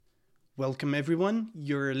Welcome, everyone.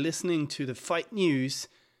 You're listening to the Fight News.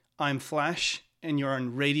 I'm Flash, and you're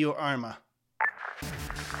on Radio Arma.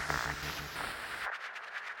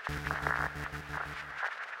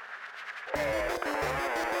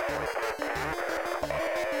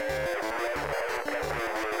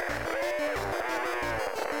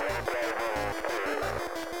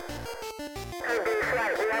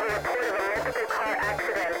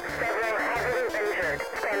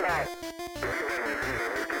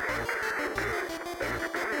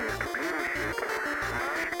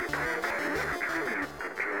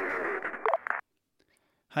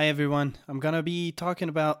 Hi everyone, I'm gonna be talking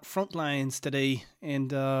about Frontlines today,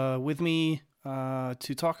 and with me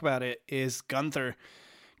to talk about it is Gunther,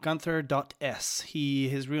 Gunther.s.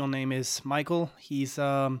 His real name is Michael. He's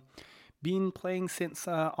been playing since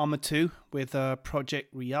Arma 2 with Project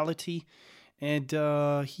Reality, and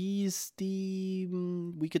he's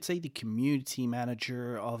we could say the community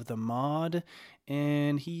manager of the mod,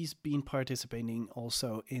 and he's been participating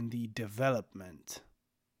also in the development.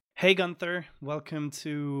 Hey Gunther, welcome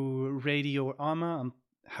to Radio Arma. I'm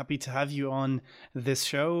happy to have you on this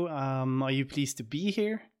show. Are you pleased to be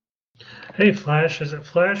here? Hey Flash, is it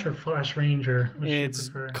Flash or Flash Ranger?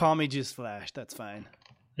 It's call me just Flash, that's fine.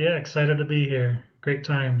 Yeah, excited to be here. Great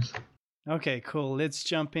times. Okay, cool. Let's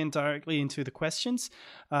jump in directly into the questions.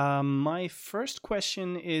 My first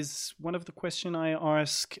question is one of the questions I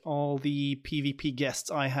ask all the PvP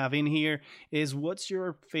guests I have in here is, what's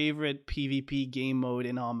your favorite PvP game mode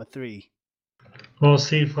in Arma 3? Well,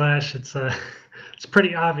 see, Flash, it's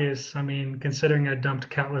pretty obvious. I mean, considering I dumped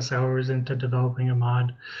countless hours into developing a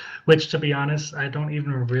mod, which, to be honest, I don't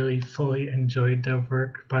even really fully enjoy dev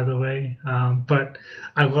work, by the way. But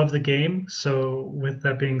I love the game. So with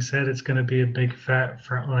that being said, it's going to be a big fat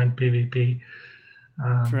Frontline PvP.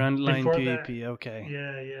 Frontline PvP, okay.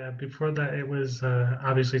 Yeah. Before that, it was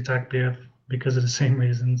obviously TACBF because of the same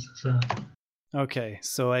reasons. So. Okay,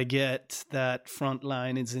 so I get that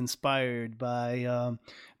Frontline is inspired by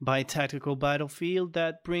Tactical Battlefield.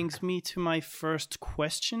 That brings me to my first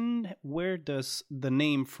question. Where does the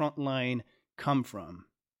name Frontline come from?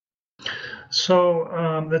 So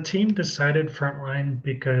the team decided Frontline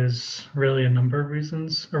because really a number of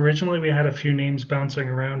reasons. Originally, we had a few names bouncing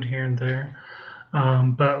around here and there,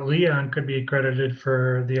 but Leon could be credited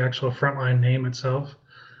for the actual Frontline name itself.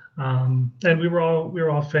 And we were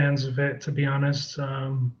all fans of it, to be honest.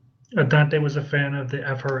 Dante was a fan of the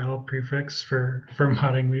FRL prefix for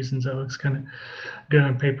modding reasons. That looks kind of good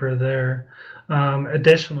on paper there.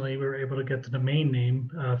 Additionally, we were able to get the domain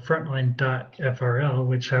name frontline.frl,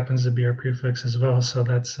 which happens to be our prefix as well. So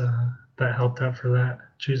that helped out for that,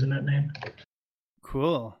 choosing that name.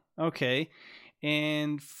 Cool. Okay.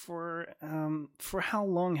 And for how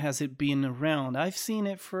long has it been around? I've seen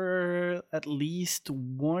it for at least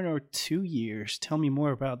 1 or 2 years. Tell me more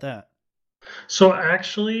about that. So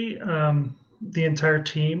actually, the entire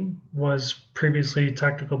team was previously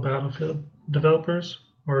Tactical Battlefield developers,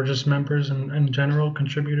 or just members in general,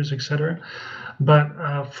 contributors, etc. But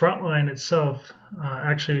Frontline itself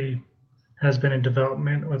actually has been in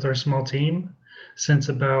development with our small team since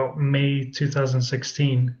about May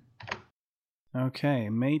 2016. Okay,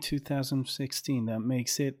 May 2016. That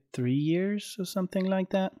makes it 3 years or something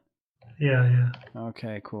like that? Yeah.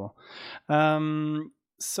 Okay, cool.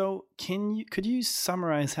 So could you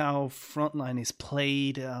summarize how Frontline is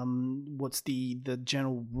played? What's the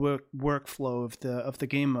general workflow of the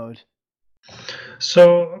game mode?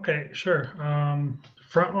 So, okay, sure.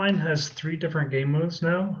 Frontline has 3 different game modes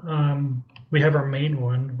now. We have our main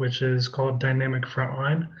one, which is called Dynamic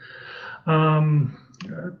Frontline.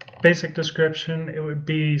 Basic description, it would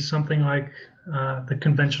be something like the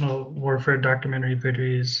conventional warfare documentary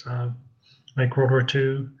videos, like World War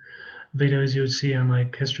II videos you would see on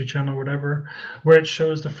like History Channel or whatever, where it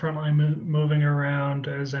shows the front line moving around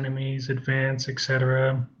as enemies advance,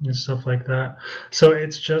 etc., and stuff like that. So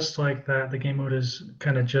it's just like that. The game mode is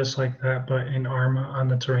kind of just like that, but in Arma on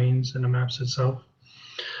the terrains and the maps itself.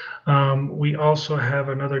 We also have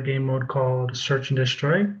another game mode called Search and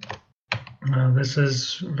Destroy. This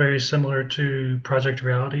is very similar to Project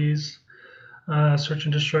Reality's Search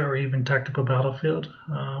and Destroy, or even Tactical Battlefield,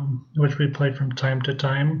 which we played from time to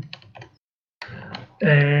time.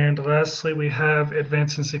 And lastly, we have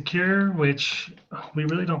Advanced and Secure, which we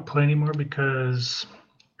really don't play anymore because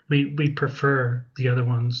we prefer the other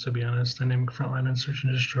ones, to be honest, Dynamic Frontline and Search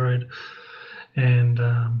and Destroyed. And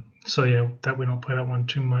so yeah, that we don't play that one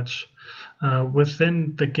too much.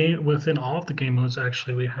 Within all of the game modes,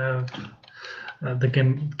 actually, we have the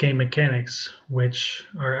game mechanics, which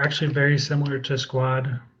are actually very similar to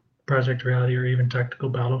Squad, Project Reality, or even Tactical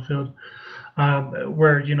Battlefield.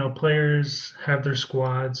 where players have their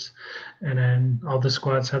squads, and then all the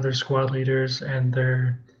squads have their squad leaders, and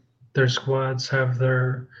their squads have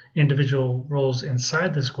their individual roles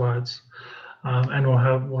inside the squads. And we'll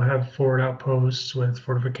have forward outposts with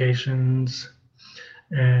fortifications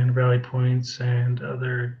and rally points and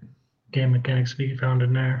other game mechanics to be found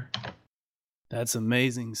in there. That's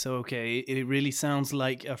amazing. So, okay, it really sounds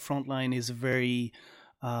like a Frontline is very.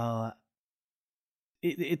 Uh,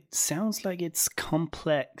 it sounds like it's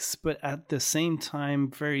complex, but at the same time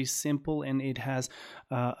very simple, and it has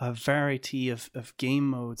a variety of game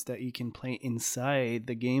modes that you can play inside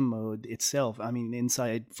the game mode itself. I mean,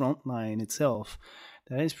 inside Frontline itself.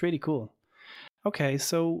 That is pretty cool. Okay,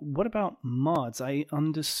 so what about mods? I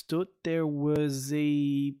understood there was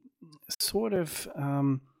a sort of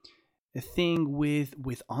a thing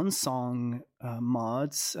with unsung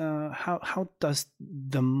mods. How does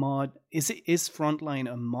the mod is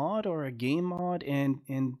Frontline a mod or a game mod,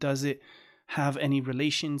 and does it have any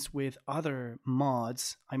relations with other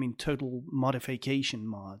mods? I mean, total modification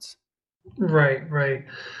mods. Right, right.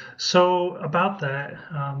 So about that,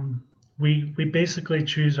 we basically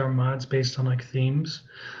choose our mods based on like themes.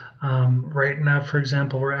 Right now, for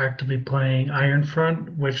example, we're actively playing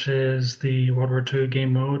Ironfront, which is the World War II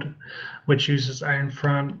game mode, which uses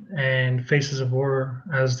Ironfront and Faces of War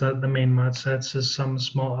as the main mod sets. There's some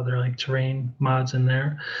small other like terrain mods in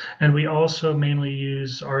there. And we also mainly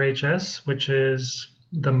use RHS, which is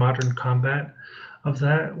the modern combat of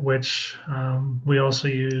that, which we also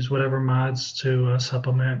use whatever mods to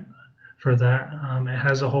supplement for that. It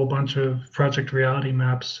has a whole bunch of Project Reality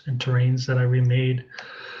maps and terrains that I remade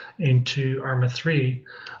into Arma 3.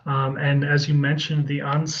 And as you mentioned, the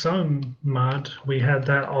Unsung mod, we had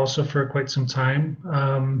that also for quite some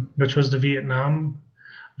time, which was the Vietnam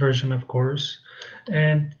version, of course.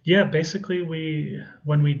 And yeah, basically,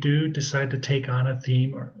 when we do decide to take on a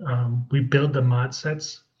theme, we build the mod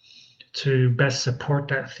sets to best support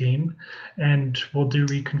that theme, and we'll do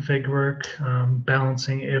reconfig work,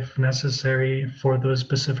 balancing if necessary for those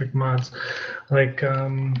specific mods. Like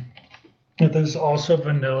there's also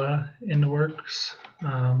vanilla in the works,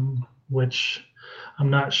 which I'm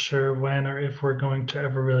not sure when or if we're going to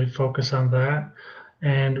ever really focus on that.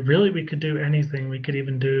 And really, we could do anything. We could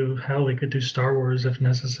even do hell. We could do Star Wars if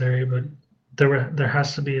necessary, but there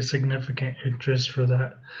has to be a significant interest for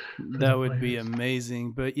that for the That would be players.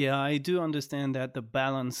 amazing. But yeah, I do understand that the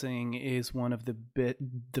balancing is one of the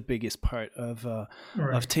biggest part of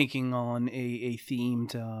Right. taking on a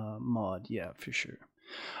themed mod. Yeah, for sure.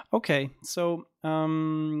 Okay, so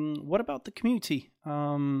what about the community?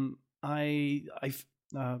 I've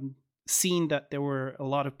seen that there were a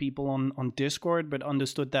lot of people on Discord, but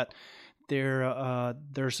understood that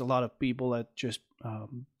there's a lot of people that just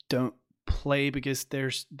don't play because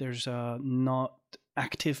there's not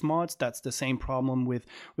active mods. That's the same problem with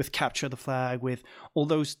capture the flag, with all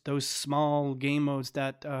those small game modes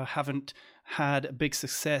that haven't had a big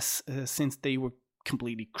success since they were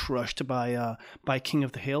completely crushed by King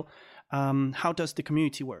of the Hill. How does the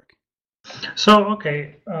community work? So,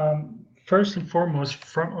 okay, first and foremost,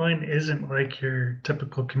 Frontline isn't like your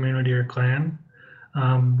typical community or clan.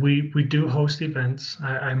 We do host events.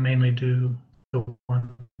 I mainly do the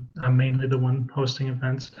one. I'm mainly the one hosting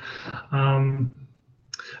events, um,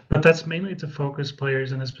 but that's mainly to focus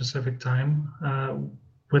players in a specific time.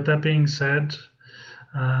 With that being said,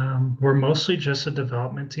 we're mostly just a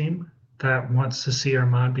development team that wants to see our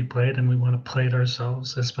mod be played, and we want to play it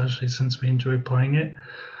ourselves, especially since we enjoy playing it.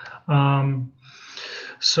 Um,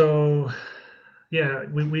 so yeah,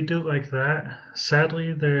 we do like that.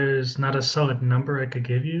 Sadly, there's not a solid number I could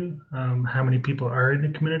give you, how many people are in the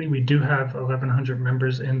community. We do have 1,100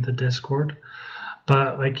 members in the Discord,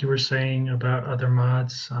 but like you were saying about other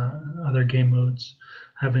mods, other game modes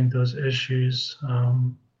having those issues,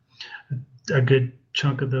 a good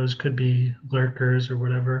chunk of those could be lurkers or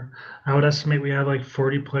whatever. I would estimate we have like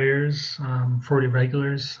 40 players, 40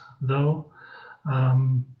 regulars though.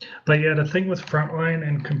 Um, but yeah, the thing with Frontline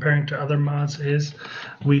and comparing to other mods is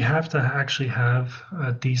we have to actually have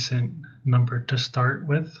a decent number to start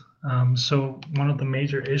with. So one of the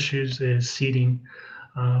major issues is seating.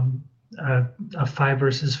 Um, a 5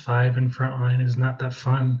 versus 5 in Frontline is not that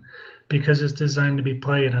fun because it's designed to be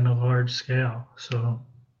played on a large scale. So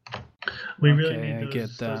we really Okay, need I get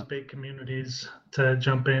those that. big communities to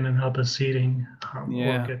jump in and help us seating, or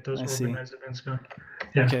Yeah, get those I see. organized events going.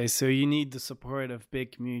 Yeah, Okay, so you need the support of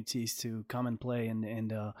big communities to come and play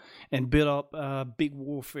and build up big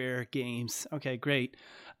warfare games. Okay, great.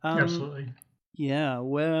 Um, absolutely. yeah,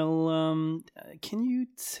 well, can you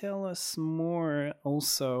tell us more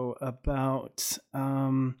also about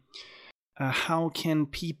how can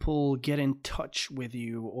people get in touch with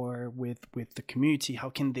you or with the community? How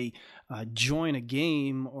can they join a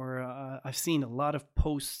game? Or I've seen a lot of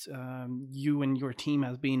posts. You and your team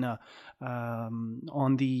has been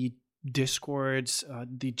on the discords,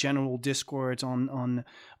 the general discords on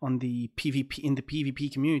the PvP, in the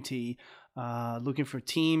PvP community, looking for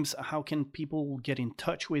teams. How can people get in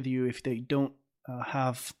touch with you if they don't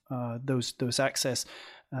have those accesses,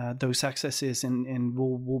 and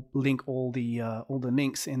we'll link all the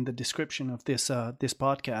links in the description of this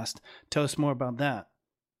podcast. Tell us more about that.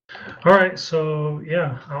 All right, so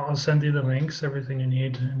yeah, I'll send you the links, everything you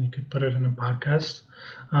need, and you could put it in a podcast.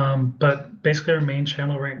 But basically, our main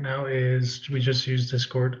channel right now is we just use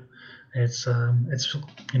Discord. It's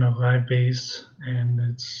live based and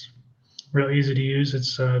it's real easy to use.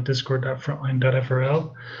 It's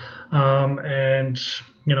discord.frontline.frl, and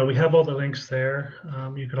we have all the links there.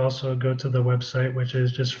 You could also go to the website, which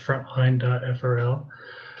is just frontline.frl.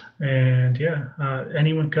 And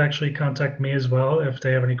anyone could actually contact me as well if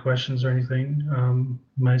they have any questions or anything.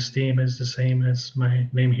 My Steam is the same as my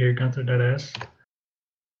name here, Gunther.s.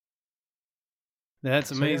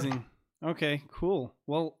 That's amazing. So, yeah. Okay, cool.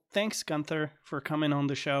 Well, thanks, Gunther, for coming on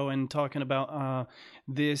the show and talking about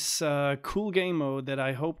this cool game mode that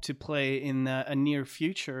I hope to play in a near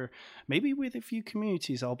future. Maybe with a few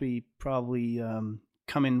communities, I'll be probably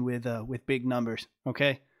coming with big numbers.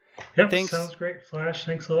 Okay. Yep, thanks. Sounds great, Flash.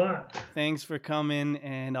 Thanks a lot. Thanks for coming,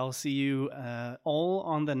 and I'll see you all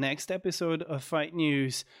on the next episode of Fight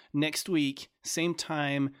News next week, same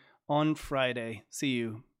time on Friday. See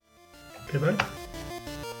you. Goodbye.